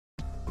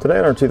Today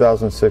on our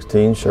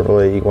 2016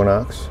 Chevrolet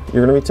Equinox,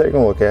 you're going to be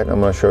taking a look at, and I'm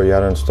going to show you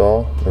how to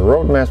install the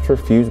Roadmaster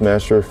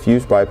FuseMaster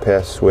fuse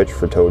bypass switch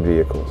for towed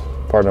vehicles,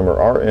 part number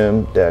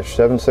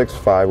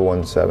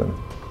RM-76517.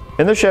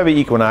 In the Chevy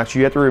Equinox,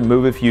 you have to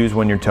remove a fuse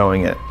when you're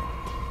towing it.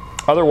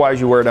 Otherwise,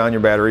 you wear down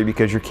your battery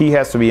because your key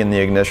has to be in the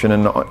ignition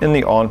and in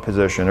the on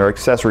position or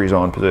accessories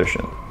on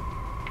position.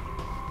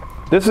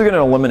 This is going to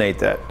eliminate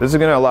that. This is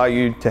going to allow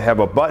you to have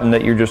a button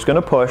that you're just going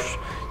to push.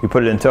 You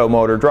put it in tow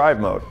mode or drive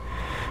mode.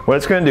 What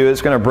it's going to do is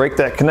it's going to break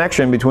that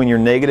connection between your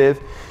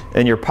negative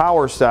and your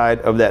power side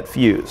of that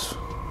fuse.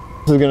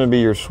 This is going to be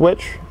your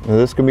switch. Now,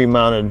 this can be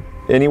mounted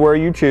anywhere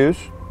you choose.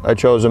 I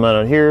chose to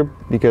mount it here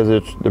because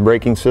the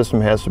braking system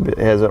has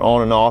it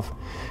on and off,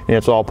 and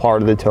it's all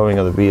part of the towing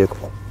of the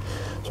vehicle.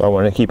 So I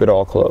want to keep it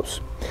all close.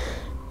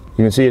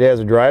 You can see it has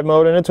a drive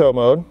mode and a tow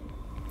mode.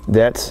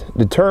 That's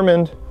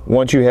determined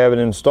once you have it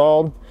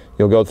installed.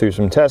 You'll go through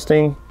some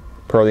testing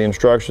per the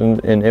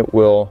instructions, and it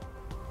will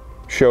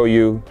show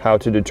you how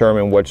to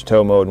determine what's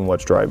tow mode and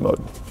what's drive mode.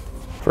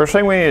 First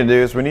thing we need to do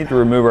is we need to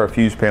remove our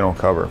fuse panel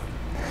cover.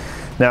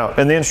 Now,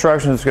 in the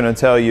instructions, it's going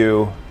to tell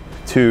you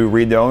to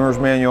read the owner's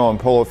manual and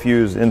pull a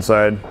fuse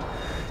inside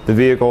the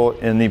vehicle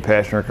in the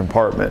passenger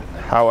compartment.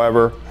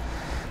 However,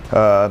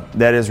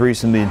 that has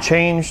recently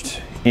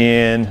changed,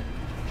 and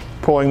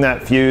pulling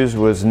that fuse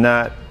was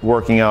not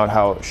working out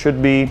how it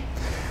should be.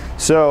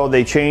 So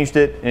they changed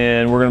it,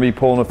 and we're going to be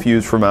pulling a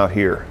fuse from out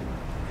here.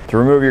 To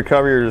remove your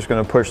cover, you're just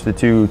going to push the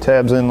two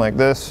tabs in like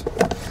this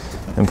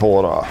and pull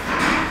it off.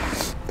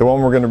 The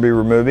one we're going to be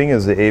removing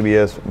is the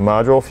ABS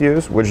module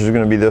fuse, which is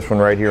going to be this one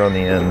right here on the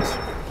ends.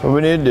 What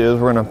we need to do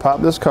is we're going to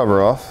pop this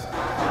cover off.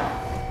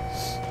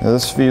 Now,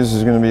 this fuse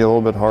is going to be a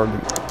little bit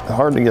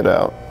hard to get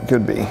out.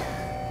 Could be.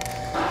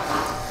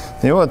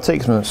 You want to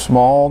take some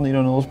small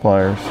needle nose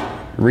pliers,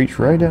 reach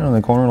right down in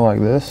the corner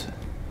like this,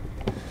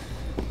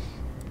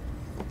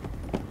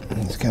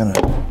 and just kind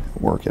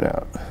of work it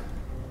out.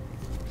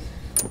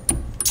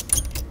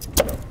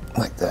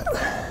 Like that.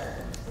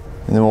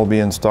 And then we'll be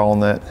installing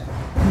that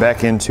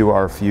back into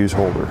our fuse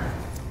holder.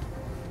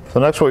 So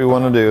next what we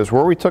want to do is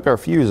where we took our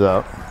fuse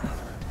out,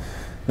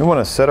 we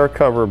want to set our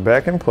cover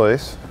back in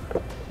place,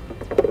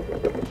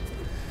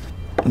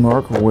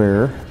 mark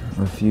where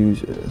our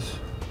fuse is.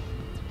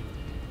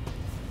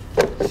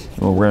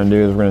 What we're going to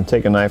do is we're going to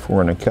take a knife and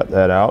we're going to cut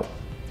that out.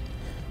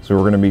 So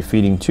we're going to be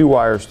feeding two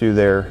wires through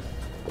there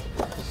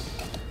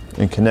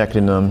and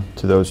connecting them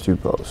to those two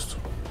posts.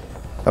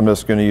 I'm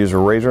just going to use a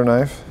razor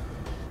knife.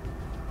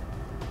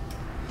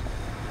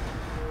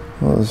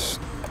 We'll just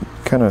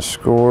kind of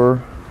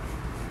score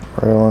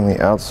right along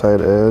the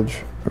outside edge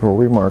where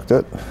we marked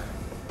it.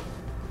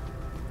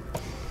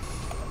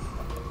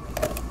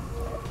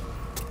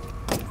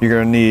 You're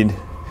going to need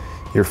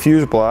your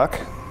fuse block,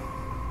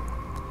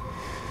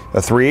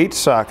 a 3/8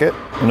 socket,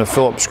 and a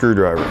Phillips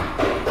screwdriver.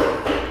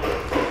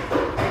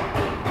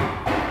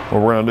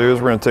 What we're going to do is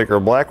we're going to take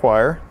our black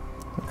wire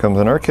that comes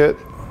in our kit.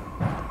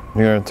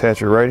 You're going to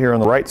attach it right here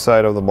on the right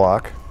side of the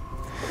block.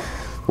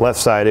 Left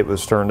side it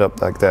was turned up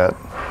like that.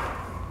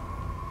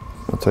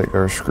 We'll take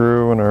our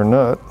screw and our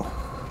nut,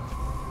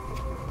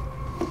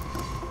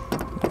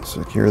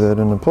 secure that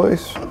into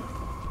place.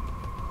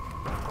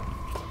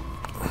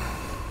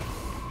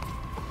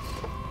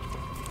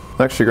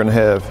 Next, you're going to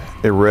have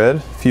a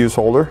red fuse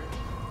holder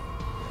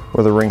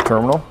with a ring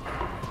terminal.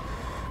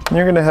 And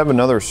you're going to have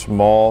another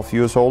small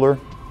fuse holder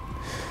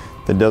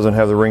that doesn't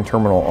have the ring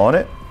terminal on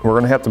it. We're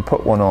going to have to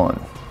put one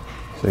on.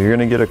 So you're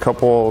going to get a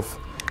couple of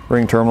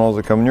ring terminals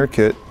that come in your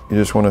kit. You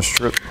just want to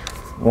strip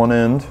one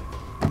end.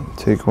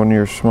 Take one of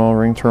your small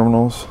ring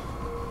terminals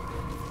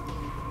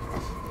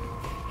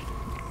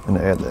and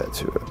add that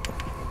to it.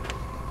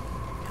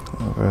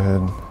 I'll go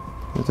ahead and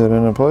get that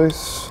into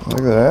place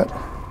like that.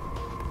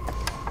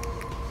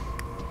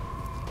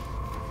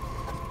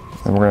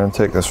 And we're going to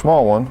take the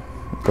small one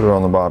and put it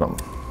on the bottom.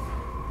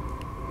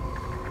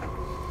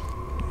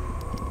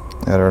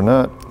 Add our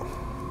nut.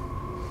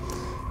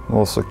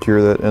 We'll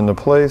secure that into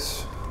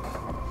place.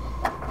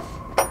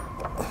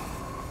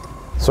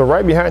 So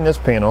right behind this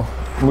panel,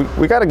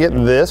 we got to get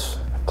this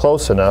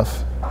close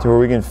enough to where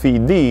we can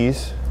feed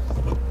these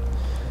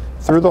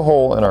through the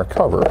hole in our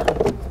cover.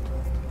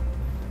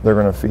 They're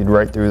going to feed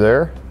right through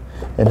there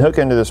and hook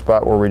into the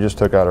spot where we just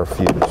took out our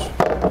fuse.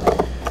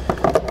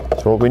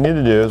 So what we need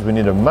to do is we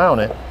need to mount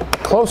it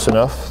close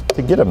enough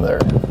to get them there.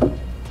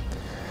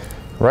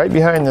 Right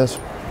behind this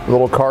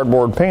little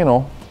cardboard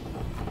panel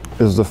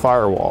is the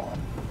firewall.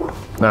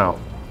 Now,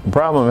 the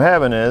problem I'm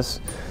having is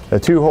the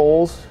two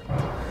holes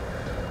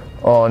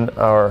on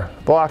our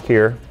block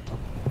here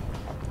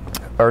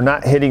are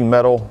not hitting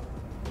metal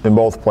in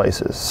both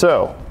places.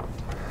 So,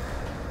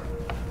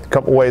 a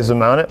couple ways to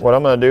mount it. What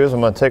I'm going to do is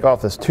I'm going to take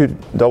off this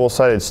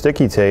double-sided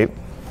sticky tape,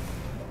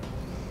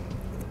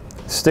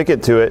 stick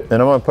it to it, and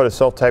I'm going to put a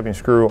self-tightening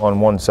screw on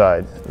one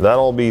side.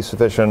 That'll be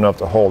sufficient enough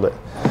to hold it.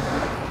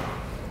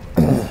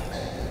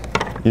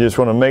 You just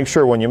want to make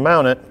sure when you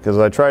mount it, because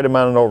I tried to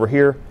mount it over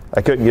here,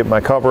 I couldn't get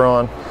my cover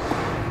on.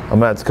 I'm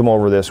going to have to come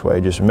over this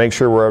way. Just make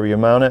sure wherever you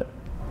mount it,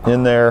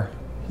 in there,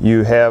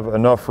 you have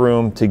enough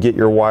room to get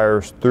your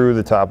wires through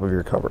the top of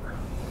your cover.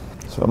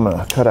 So I'm going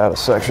to cut out a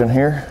section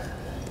here.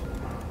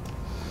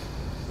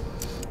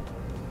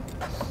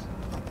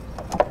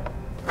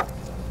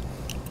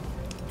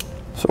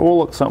 So we'll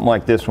look something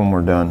like this when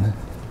we're done.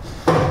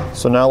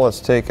 So now let's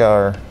take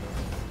our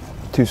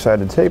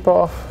two-sided tape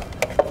off.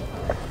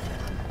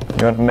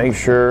 You want to make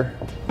sure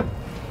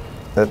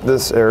that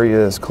this area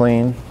is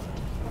clean,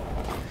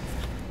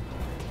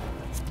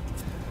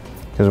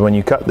 because when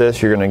you cut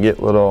this, you're going to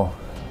get little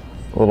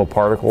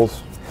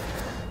particles.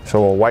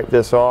 So we'll wipe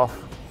this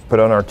off, put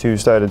on our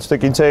two-sided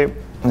sticky tape,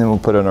 and then we'll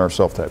put in our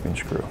self-tapping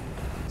screw.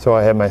 So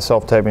I have my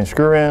self-tapping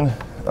screw in,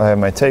 I have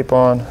my tape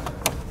on.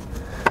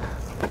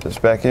 Put this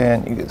back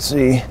in, you can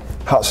see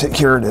how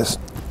secure it is.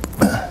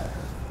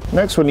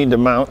 Next we need to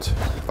mount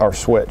our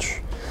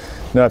switch.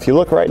 Now if you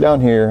look right down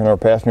here on our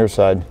passenger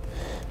side,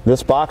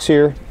 this box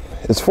here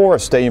is for a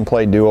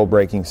stay-and-play dual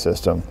braking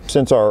system.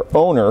 Since our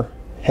owner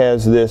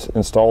has this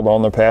installed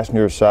on the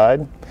passenger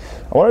side,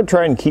 I want to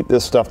try and keep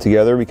this stuff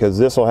together, because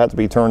this will have to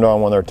be turned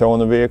on when they're towing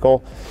the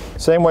vehicle.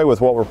 Same way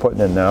with what we're putting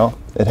in now.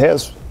 It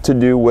has to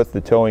do with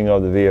the towing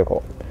of the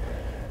vehicle.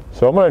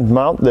 So I'm going to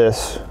mount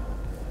this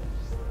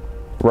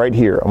right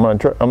here. I'm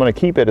going to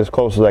keep it as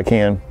close as I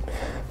can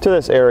to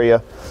this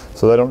area,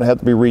 so that I don't have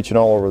to be reaching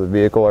all over the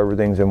vehicle.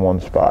 Everything's in one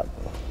spot.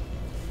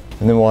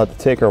 And then we'll have to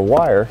take our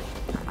wire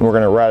and we're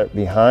going to route it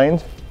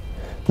behind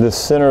this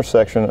center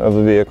section of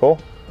the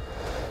vehicle.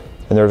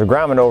 And there's a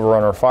grommet over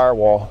on our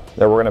firewall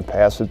that we're going to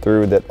pass it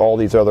through, that all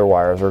these other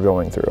wires are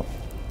going through.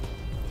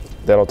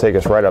 That'll take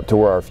us right up to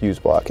where our fuse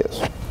block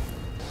is.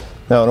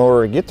 Now in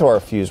order to get to our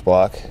fuse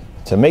block,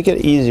 to make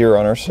it easier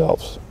on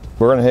ourselves,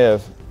 we're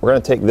going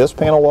to take this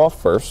panel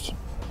off first,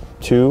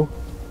 2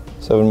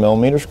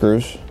 7mm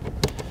screws.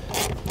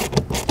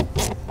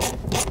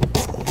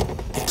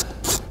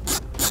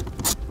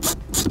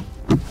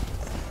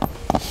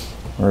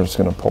 We're just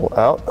going to pull it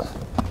out.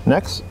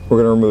 Next,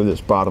 we're going to remove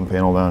this bottom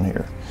panel down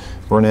here.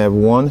 We're going to have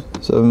one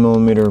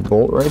 7mm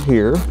bolt right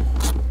here.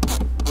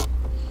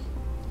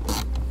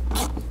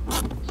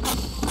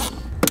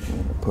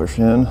 Push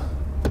in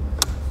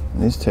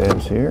these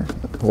tabs here,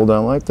 pull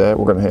down like that.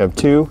 We're going to have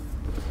 2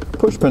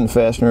 push pin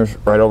fasteners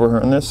right over here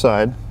on this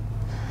side.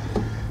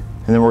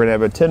 And then we're going to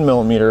have a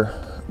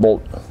 10mm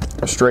bolt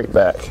straight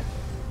back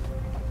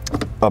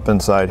up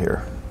inside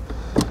here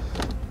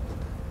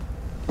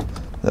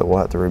that we'll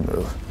have to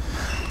remove.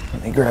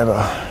 Let me grab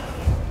a...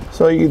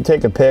 So you can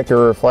take a pick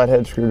or a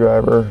flathead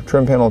screwdriver,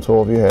 trim panel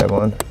tool if you have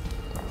one.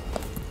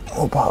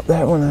 We'll pop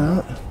that one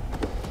out.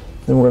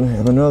 Then we're going to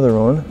have another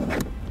one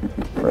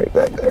right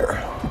back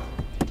there.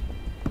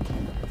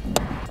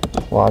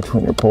 Watch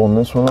when you're pulling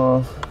this one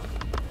off,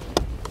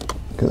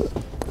 because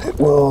it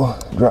will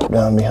drop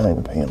down behind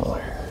the panel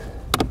here.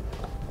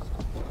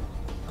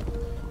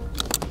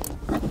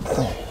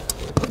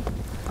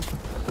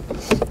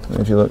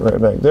 If you look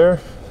right back there,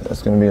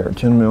 that's going to be our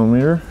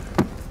 10mm.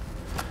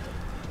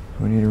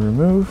 We need to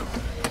remove.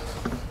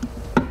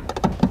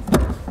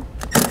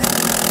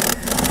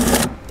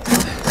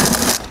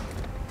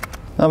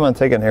 I'm going to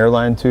take an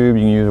airline tube.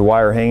 You can use a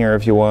wire hanger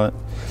if you want,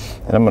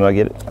 and I'm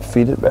going to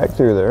feed it back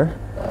through there.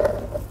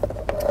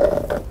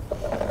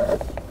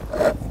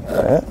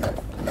 Like that.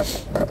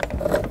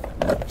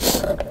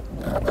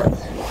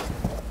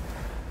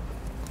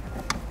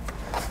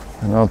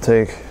 And I'll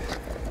take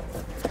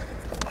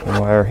the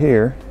wire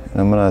here,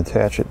 and I'm going to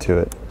attach it to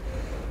it.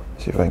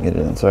 See if I can get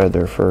it inside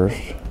there first.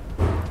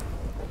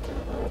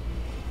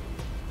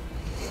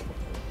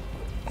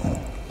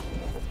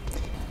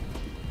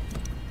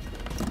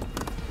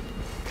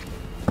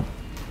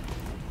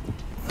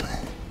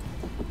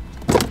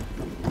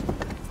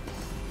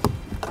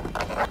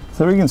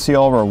 So we can see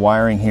all of our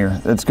wiring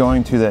here that's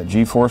going to that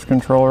G-force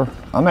controller.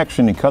 I'm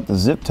actually going to cut the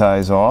zip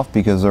ties off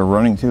because they're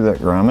running through that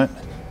grommet.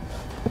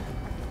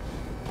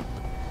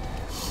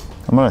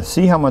 I'm going to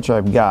see how much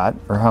I've got,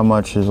 or how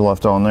much is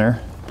left on there.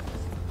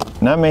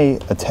 And I may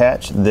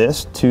attach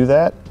this to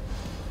that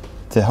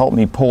to help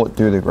me pull it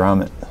through the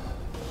grommet.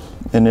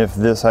 And if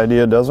this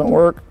idea doesn't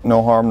work,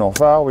 no harm, no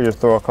foul. We just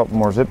throw a couple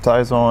more zip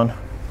ties on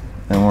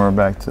and we're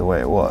back to the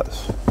way it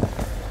was.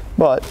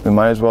 But we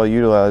might as well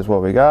utilize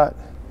what we got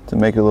to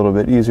make it a little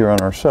bit easier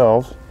on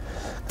ourselves,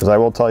 because I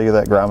will tell you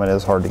that grommet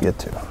is hard to get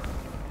to.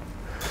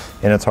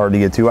 And it's hard to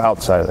get to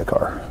outside of the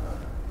car.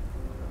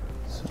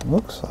 So it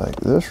looks like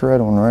this red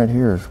one right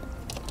here is,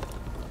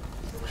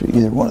 actually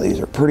either one of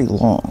these are pretty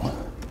long.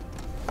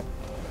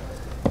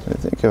 I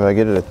think if I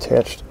get it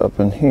attached up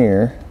in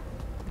here,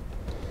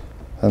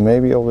 I may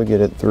be able to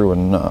get it through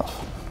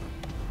enough.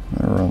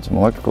 I'm gonna run some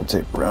electrical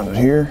tape around it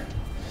here.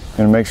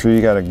 Gonna make sure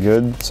you got a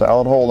good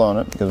solid hold on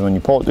it, because when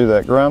you pull it through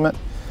that grommet,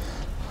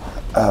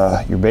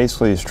 you're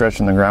basically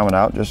stretching the grommet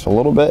out just a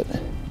little bit,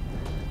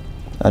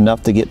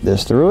 enough to get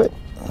this through it.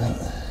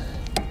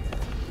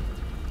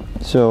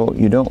 So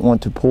you don't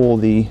want to pull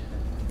the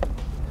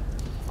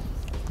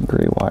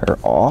gray wire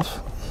off.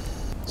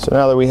 So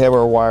now that we have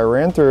our wire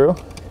ran through,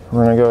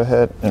 we're going to go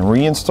ahead and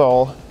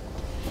reinstall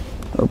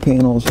our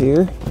panels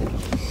here.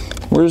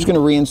 We're we're just going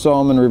to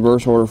reinstall them in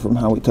reverse order from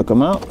how we took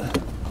them out.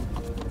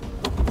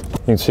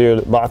 You can see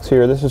the box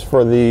here. This is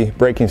for the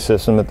braking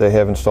system that they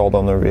have installed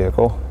on their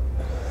vehicle.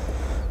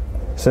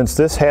 Since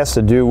this has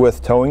to do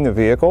with towing the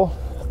vehicle,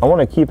 I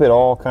want to keep it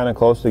all kind of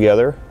close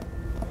together.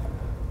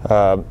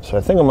 So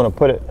I think I'm going to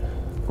put it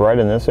right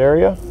in this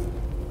area.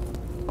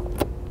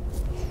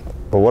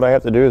 But what I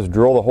have to do is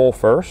drill the hole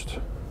first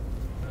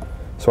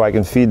so I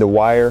can feed the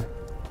wire,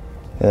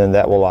 and then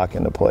that will lock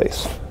into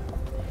place.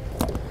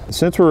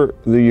 Since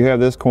you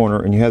have this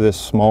corner and you have this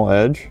small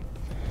edge,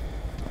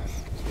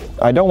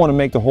 I don't want to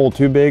make the hole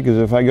too big, because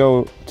if I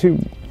go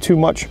too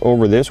much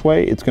over this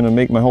way, it's going to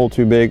make my hole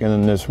too big and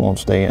then this won't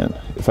stay in.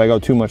 If I go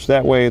too much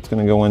that way, it's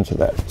going to go into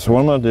that. So what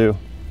I'm going to do,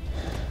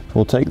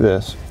 we'll take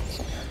this,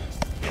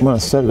 I'm going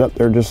to set it up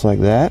there just like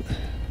that,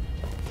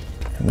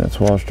 and that's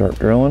where I'll start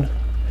drilling.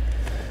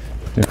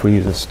 If we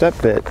use a step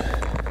bit,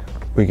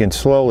 we can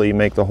slowly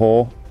make the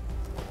hole,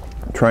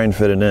 try and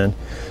fit it in,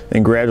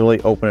 and gradually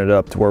open it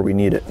up to where we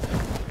need it.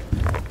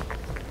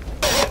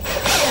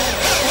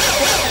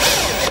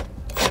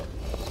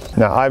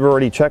 Now I've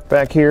already checked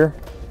back here.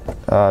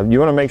 You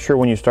want to make sure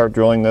when you start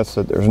drilling this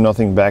that there's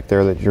nothing back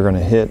there that you're going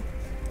to hit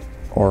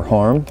or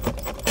harm.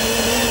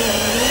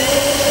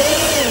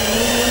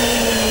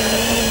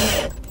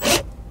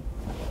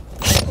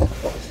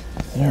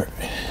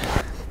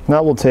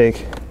 Now we'll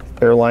take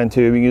airline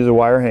tube, you use a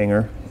wire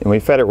hanger, and we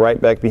fed it right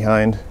back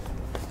behind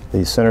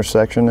the center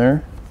section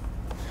there.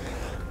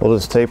 We'll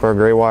just tape our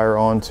gray wire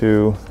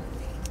onto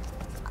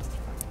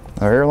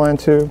our airline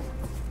tube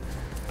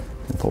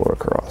and pull it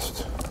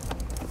across.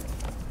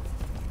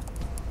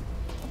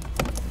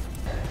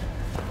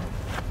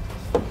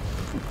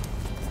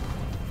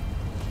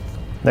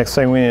 Next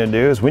thing we need to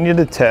do is we need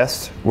to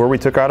test where we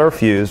took out our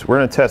fuse. We're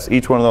going to test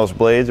each one of those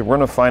blades, and we're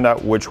going to find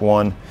out which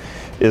one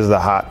is the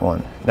hot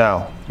one.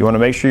 Now, you want to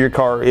make sure your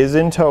car is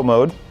in tow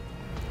mode.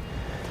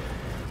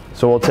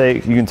 So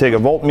you can take a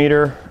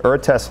voltmeter or a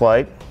test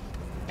light.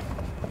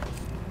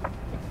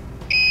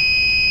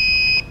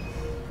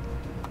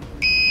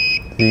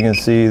 You can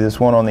see this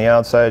one on the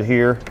outside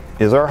here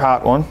is our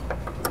hot one.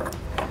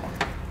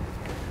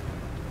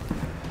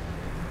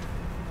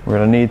 We're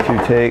going to need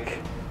to take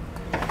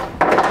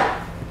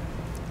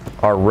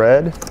our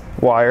red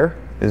wire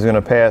is going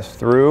to pass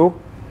through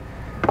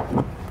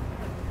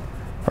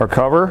our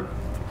cover,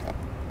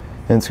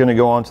 and it's going to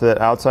go onto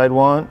that outside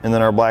one, and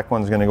then our black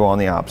one is going to go on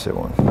the opposite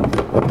one.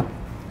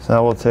 So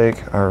now we'll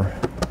take our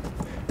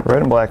red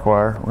and black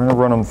wire, we're going to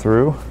run them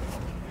through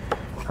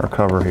our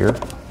cover here,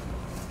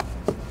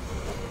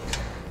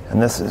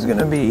 and this is going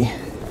to be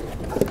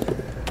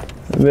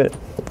a bit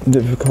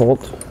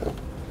difficult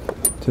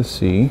to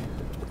see.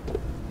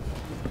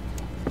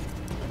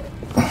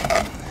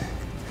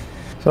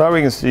 So now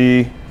we can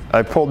see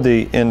I pulled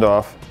the end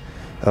off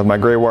of my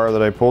gray wire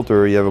that I pulled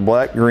through. You have a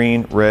black,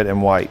 green, red, and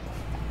white.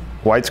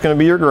 White's going to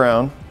be your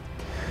ground.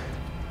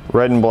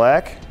 Red and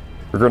black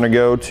are going to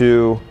go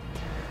to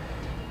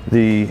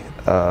the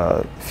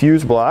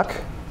fuse block.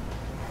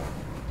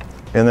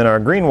 And then our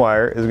green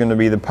wire is going to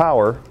be the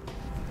power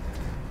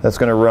that's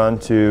going to run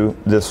to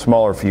this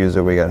smaller fuse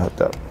that we got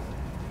hooked up.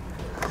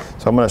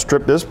 So I'm going to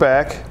strip this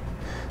back.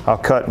 I'll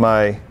cut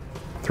my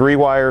 3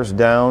 wires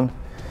down,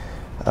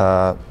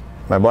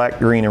 my black,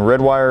 green, and red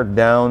wire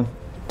down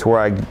to where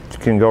I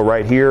can go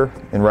right here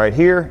and right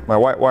here. My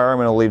white wire I'm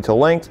going to leave to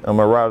length. I'm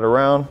going to route it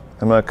around.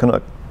 I'm going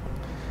to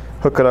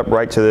hook it up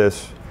right to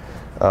this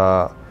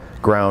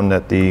ground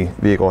that the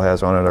vehicle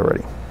has on it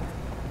already.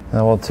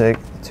 Now we'll take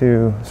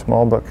 2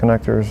 small butt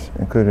connectors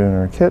included in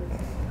our kit.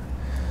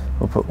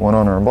 We'll put one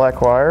on our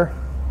black wire.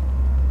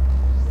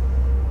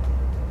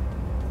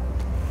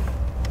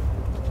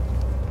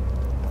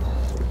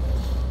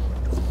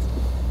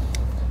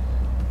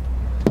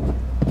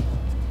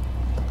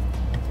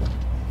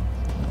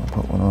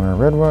 Put one on our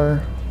red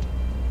wire.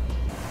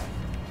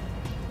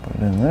 Put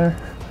it in there.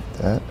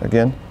 Like that.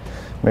 Again,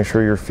 make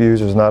sure your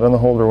fuse is not in the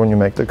holder when you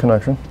make the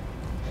connection.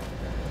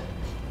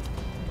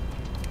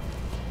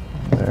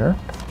 There.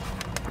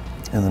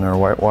 And then our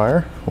white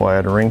wire, we'll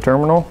add a ring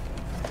terminal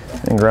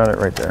and ground it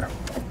right there.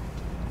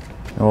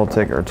 And we'll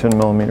take our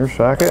 10mm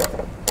socket,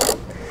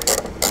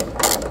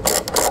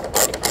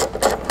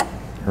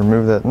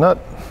 remove that nut,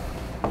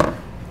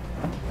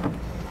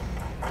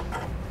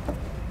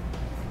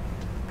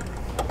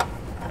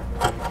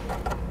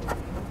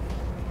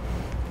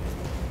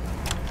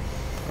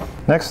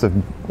 next, the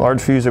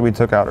large fuse that we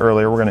took out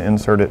earlier, we're going to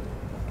insert it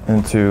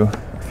into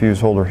our fuse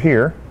holder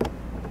here.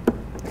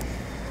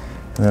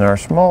 And then our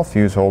small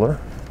fuse holder,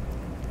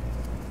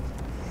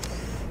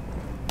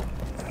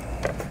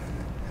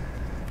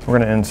 we're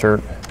going to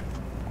insert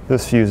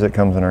this fuse that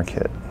comes in our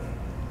kit.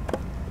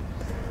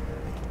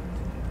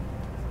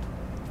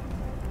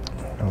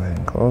 Go ahead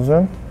and close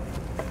them.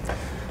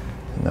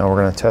 And now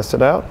we're going to test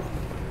it out,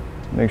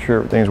 make sure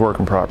everything's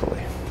working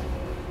properly.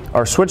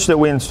 Our switch that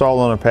we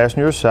installed on the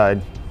passenger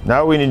side,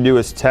 now what we need to do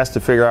is test to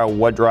figure out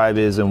what drive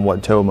is and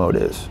what tow mode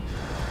is.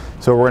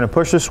 So we're going to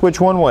push the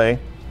switch one way,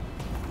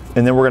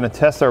 and then we're going to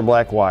test our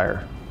black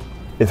wire.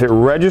 If it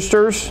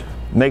registers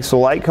Makes the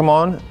light come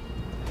on.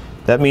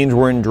 That means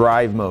we're in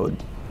drive mode.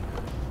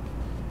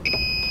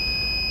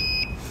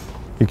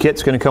 Your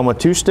kit's going to come with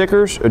 2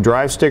 stickers, a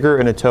drive sticker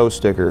and a tow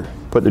sticker.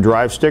 Put the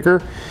drive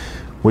sticker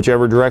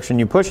whichever direction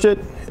you pushed it,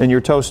 and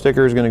your tow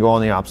sticker is going to go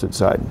on the opposite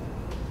side.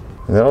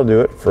 And that'll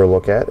do it for a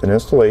look at and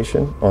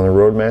installation on the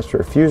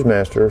Roadmaster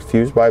FuseMaster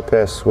fuse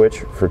bypass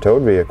switch for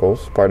towed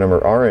vehicles, part number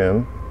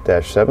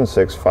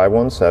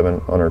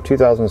RM-76517 on our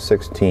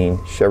 2016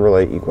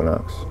 Chevrolet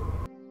Equinox.